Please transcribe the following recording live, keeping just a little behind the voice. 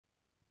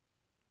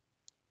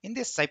In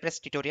this Cypress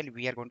tutorial,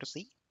 we are going to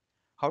see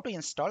how to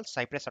install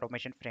Cypress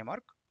Automation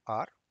Framework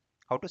or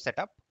how to set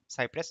up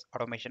Cypress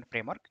Automation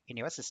Framework in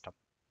your system.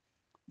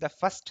 The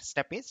first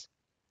step is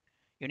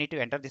you need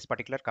to enter this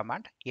particular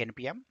command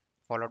npm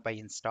followed by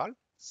install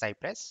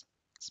cypress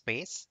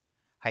space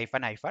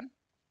hyphen hyphen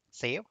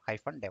save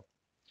hyphen dev.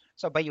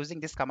 So by using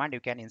this command, you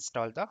can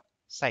install the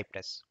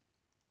Cypress.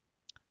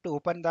 To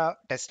open the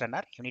test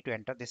runner, you need to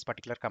enter this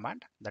particular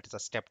command. That is a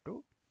step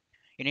 2.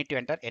 You need to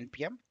enter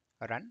npm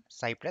run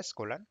cypress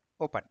colon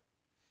open.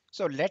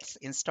 So let's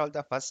install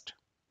the first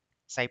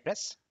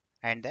Cypress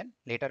and then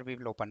later we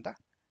will open the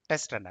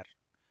test runner.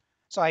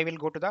 So I will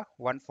go to the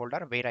one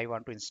folder where I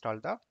want to install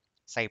the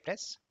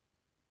Cypress,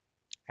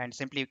 and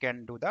simply you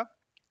can do the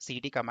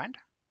cd command.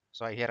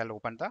 So here I'll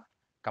open the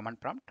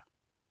command prompt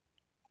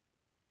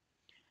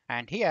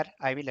and here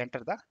I will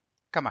enter the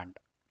command.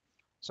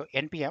 So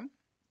npm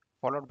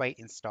followed by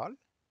install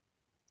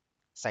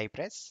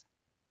cypress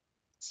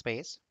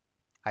space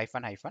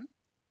hyphen hyphen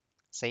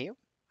save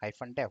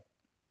hyphen dev.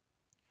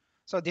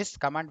 So this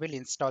command will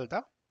install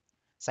the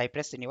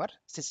Cypress in your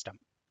system.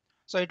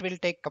 So it will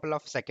take a couple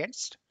of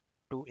seconds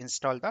to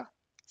install the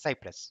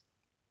Cypress.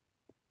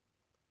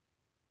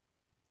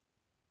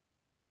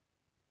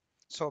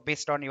 So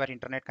based on your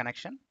internet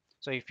connection,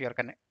 so if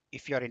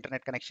your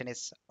internet connection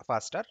is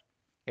faster,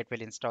 it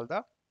will install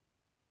the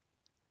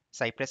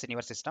Cypress in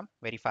your system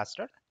very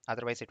faster.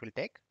 Otherwise, it will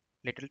take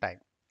little time.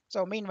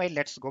 So meanwhile,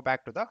 let's go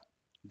back to the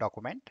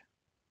document.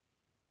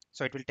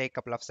 So it will take a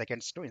couple of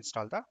seconds to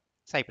install the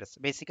Cypress.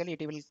 Basically,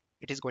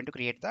 it is going to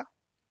create the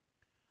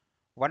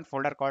one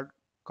folder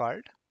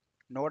called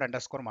node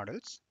underscore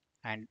models,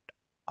 and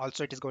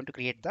also it is going to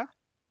create the,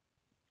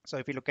 so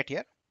if you look at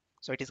here,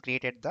 so it is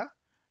created the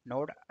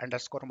node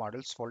underscore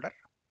models folder,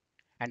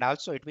 and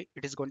also it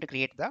is going to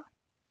create the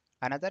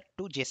another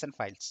two JSON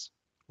files.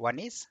 One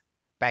is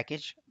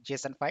package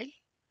JSON file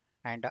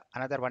and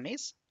another one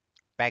is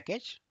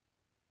package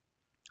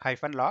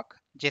 -log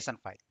JSON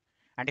file.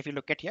 And if you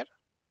look at here,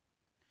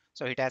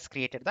 so it has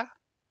created the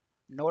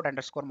node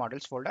underscore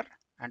models folder,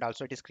 and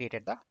also it is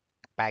created the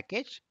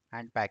package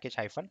and package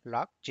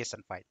 -log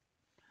JSON file.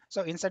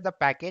 So inside the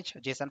package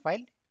JSON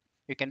file,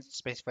 you can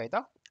specify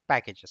the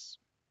packages.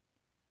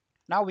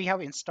 Now we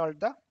have installed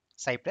the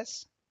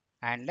Cypress,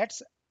 and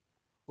let's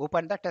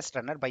open the test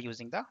runner by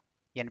using the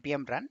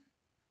npm run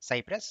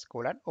cypress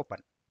colon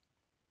open.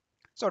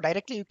 So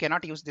directly you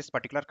cannot use this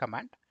particular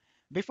command.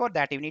 Before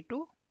that, you need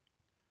to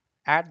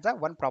add the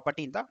one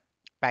property in the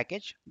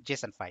package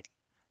JSON file.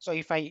 So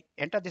if I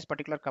enter this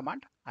particular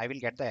command, I will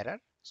get the error.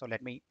 So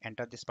let me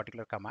enter this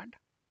particular command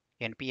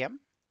npm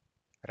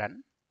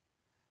run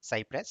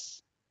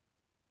cypress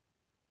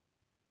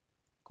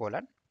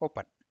colon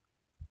open,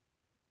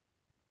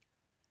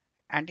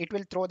 and it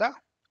will throw the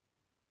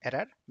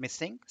error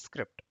missing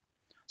script.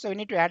 So we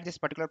need to add this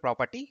particular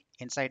property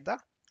inside the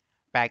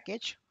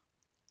package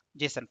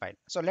JSON file.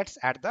 So let's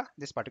add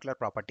this particular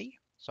property.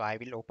 So I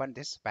will open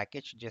this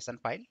package JSON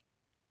file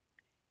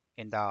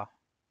in the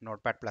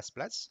Notepad++.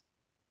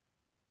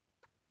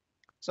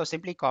 So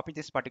simply copy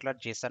this particular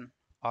JSON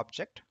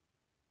object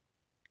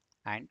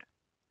and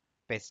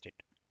paste it.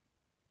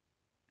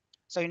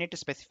 So you need to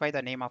specify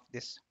the name of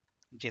this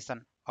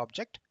JSON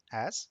object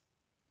as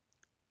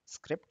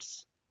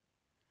scripts,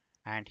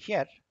 and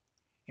here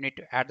you need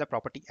to add the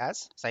property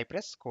as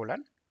cypress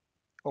colon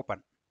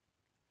open,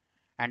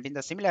 and in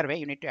the similar way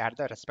you need to add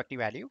the respective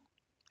value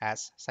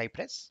as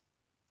cypress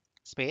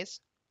space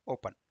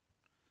open.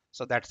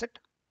 So that's it.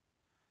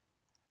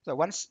 So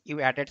once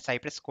you added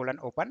cypress colon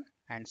open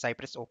and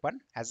cypress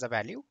open as the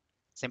value,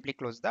 simply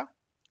close the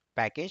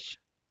package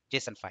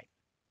JSON file.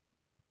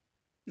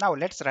 Now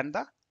let's run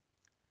the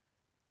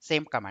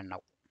same command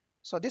now.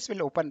 So this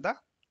will open the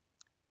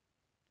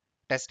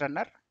test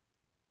runner.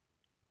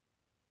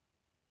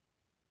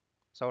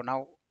 So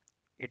now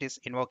it is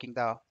invoking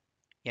the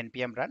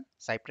npm run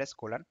cypress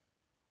colon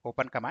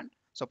open command.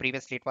 So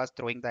previously it was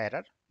throwing the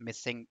error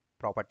missing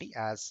property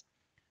as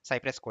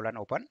cypress colon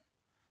open.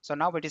 So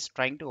now it is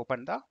trying to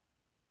open the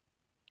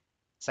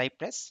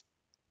Cypress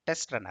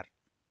test runner.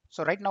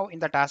 So right now in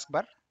the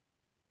taskbar,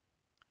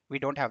 we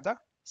don't have the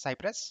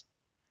Cypress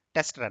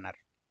test runner.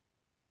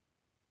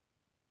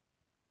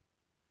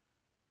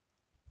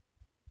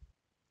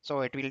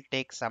 So it will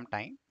take some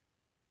time.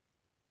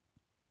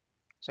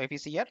 So if you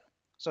see here,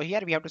 so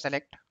here we have to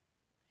select.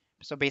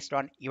 So based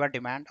on your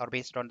demand or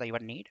based on your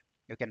need,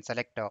 you can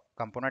select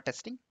component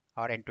testing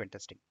or end-to-end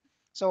testing.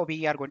 So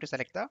we are going to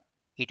select the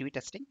E2E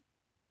testing.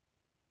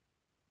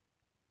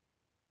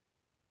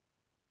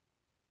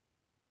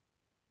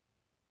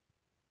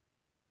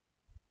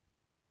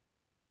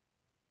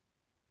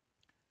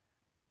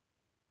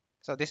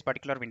 So this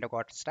particular window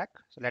got stuck.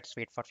 So let's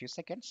wait for a few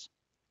seconds.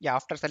 Yeah,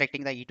 after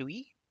selecting the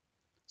E2E,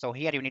 so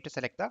here you need to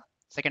select the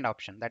second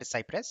option, that is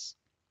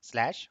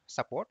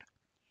Cypress/support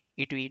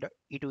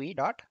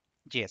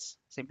E2E.js.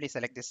 Simply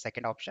select this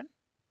second option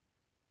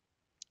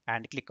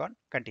and click on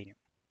continue.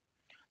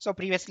 So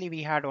previously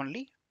we had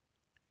only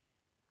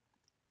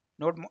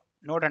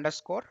node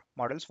underscore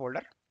models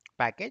folder,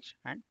 package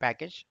and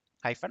package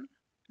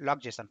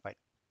log.json file.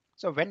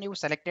 So when you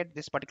selected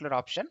this particular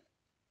option,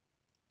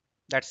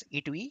 that's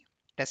E2E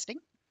testing,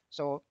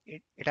 so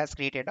it has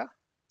created a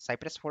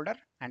Cypress folder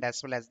and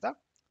as well as the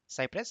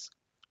Cypress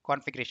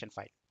configuration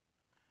file.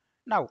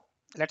 Now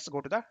let's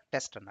go to the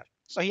test runner.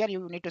 So here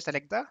you need to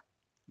select the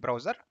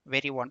browser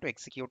where you want to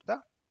execute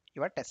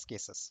your test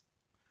cases.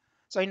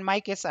 So in my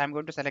case, I'm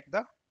going to select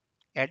the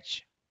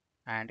Edge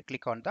and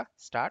click on the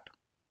start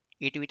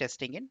E2E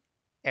testing in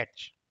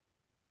Edge.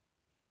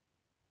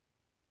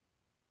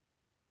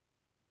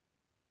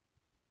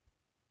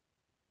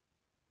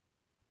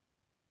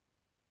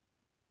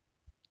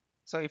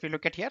 So if you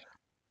look at here,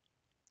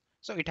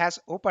 so it has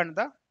opened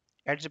the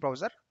Edge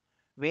browser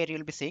where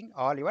you'll be seeing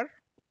all your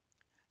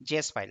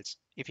JS files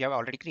if you have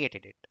already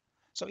created it.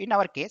 So in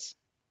our case,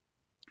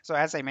 so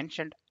as I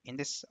mentioned in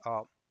this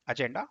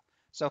agenda,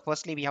 so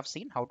firstly we have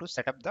seen how to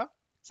set up the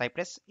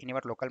Cypress in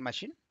your local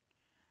machine,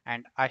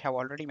 and I have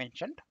already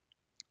mentioned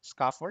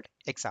scaffold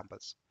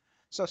examples.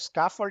 So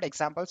scaffold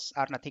examples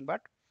are nothing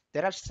but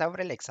there are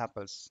several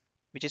examples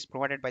which is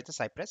provided by the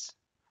Cypress.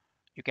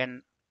 You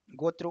can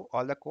go through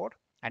all the code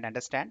and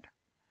understand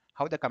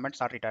how the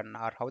comments are written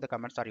or how the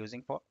comments are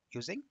using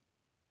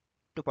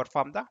to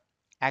perform the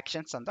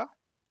actions on the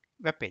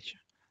web page.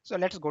 So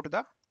let's go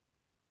to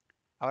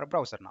our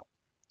browser now.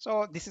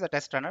 So this is a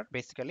test runner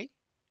basically,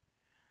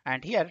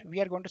 and here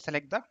we are going to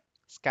select the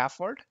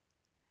scaffold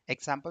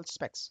example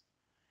specs.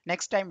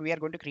 Next time we are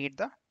going to create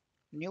the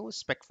new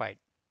spec file,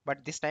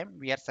 but this time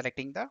we are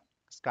selecting the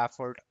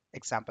scaffold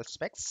example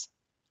specs.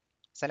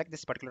 Select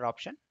this particular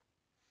option,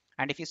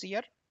 and if you see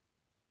here,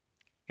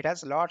 it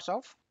has lots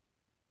of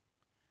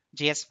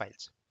JS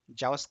files,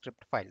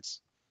 JavaScript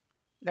files.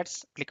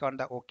 Let's click on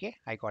the OK.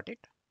 I got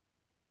it.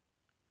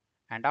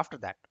 And after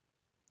that,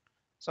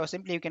 so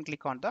simply you can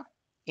click on the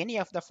any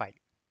of the file.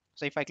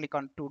 So if I click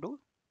on to do,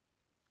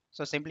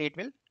 so simply it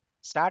will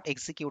start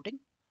executing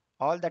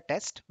all the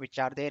tests which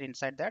are there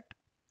inside that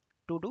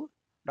to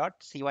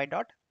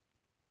do.cy.js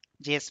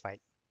file.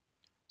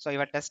 So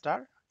your tests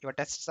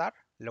are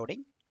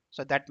loading.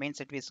 So that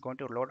means it is going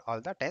to load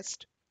all the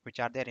tests which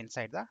are there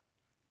inside the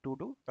to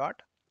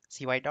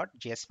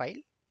do.cy.js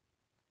file.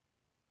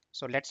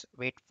 So let's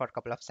wait for a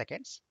couple of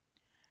seconds,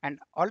 and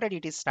already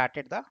it is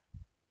started the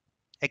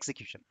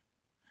execution.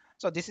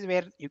 So this is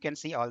where you can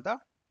see all the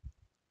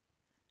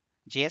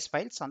JS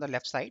files on the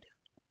left side,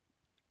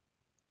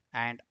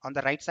 and on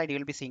the right side you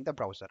will be seeing the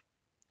browser.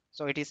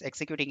 So it is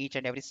executing each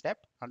and every step.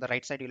 On the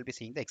right side you will be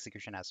seeing the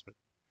execution as well.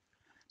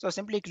 So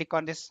simply click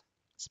on this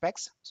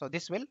specs. So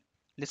this will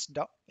list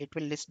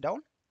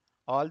down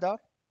all the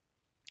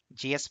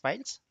JS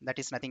files. That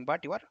is nothing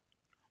but your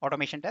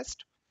automation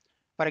test.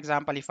 For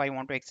example, if I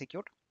want to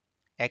execute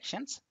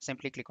actions,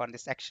 simply click on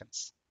this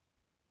actions.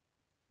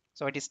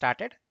 So it is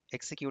started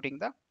executing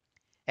the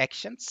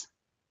actions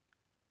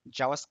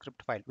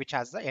JavaScript file, which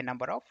has a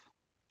number of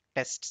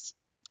tests.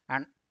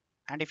 And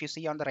if you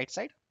see on the right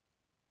side,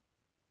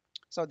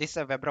 so this is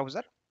a web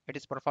browser. It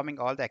is performing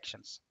all the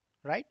actions,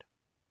 right?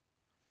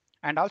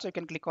 And also you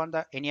can click on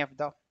the any of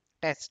the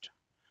test,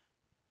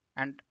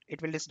 and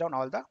it will list down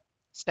all the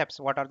steps.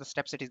 What are the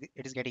steps it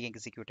is getting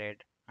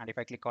executed? And if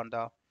I click on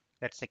the,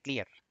 let's say,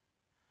 clear,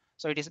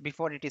 so it is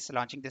before it is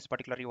launching this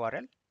particular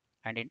URL,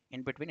 and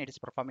in between it is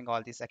performing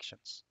all these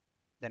actions.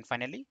 Then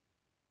finally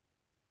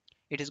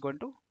it is going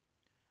to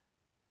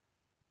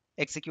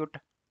execute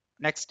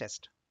next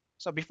test.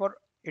 So before,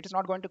 it is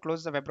not going to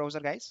close the web browser,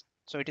 guys.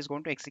 So it is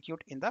going to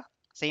execute in the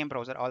same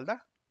browser all the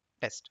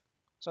test.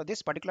 So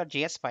this particular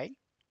JS file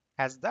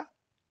has the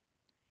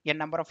n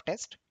number of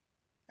tests,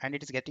 and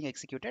it is getting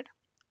executed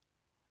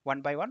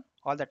one by one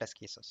all the test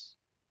cases.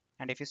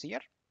 And if you see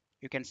here,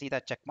 you can see the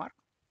check mark.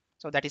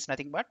 So that is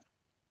nothing but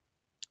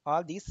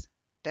all these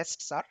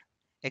tests are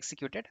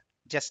executed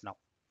just now.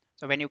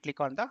 So when you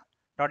click on the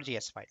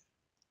 .js file,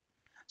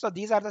 so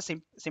these are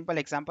the simple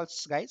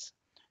examples, guys.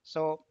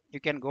 So you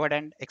can go ahead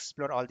and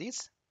explore all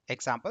these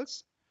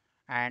examples,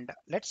 and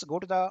let's go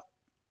to the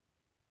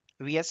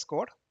VS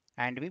Code,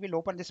 and we will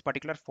open this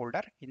particular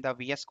folder in the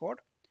VS Code,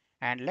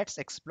 and let's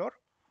explore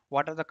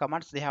what are the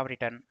commands they have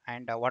written,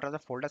 and what are the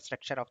folder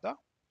structure of the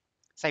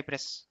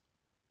Cypress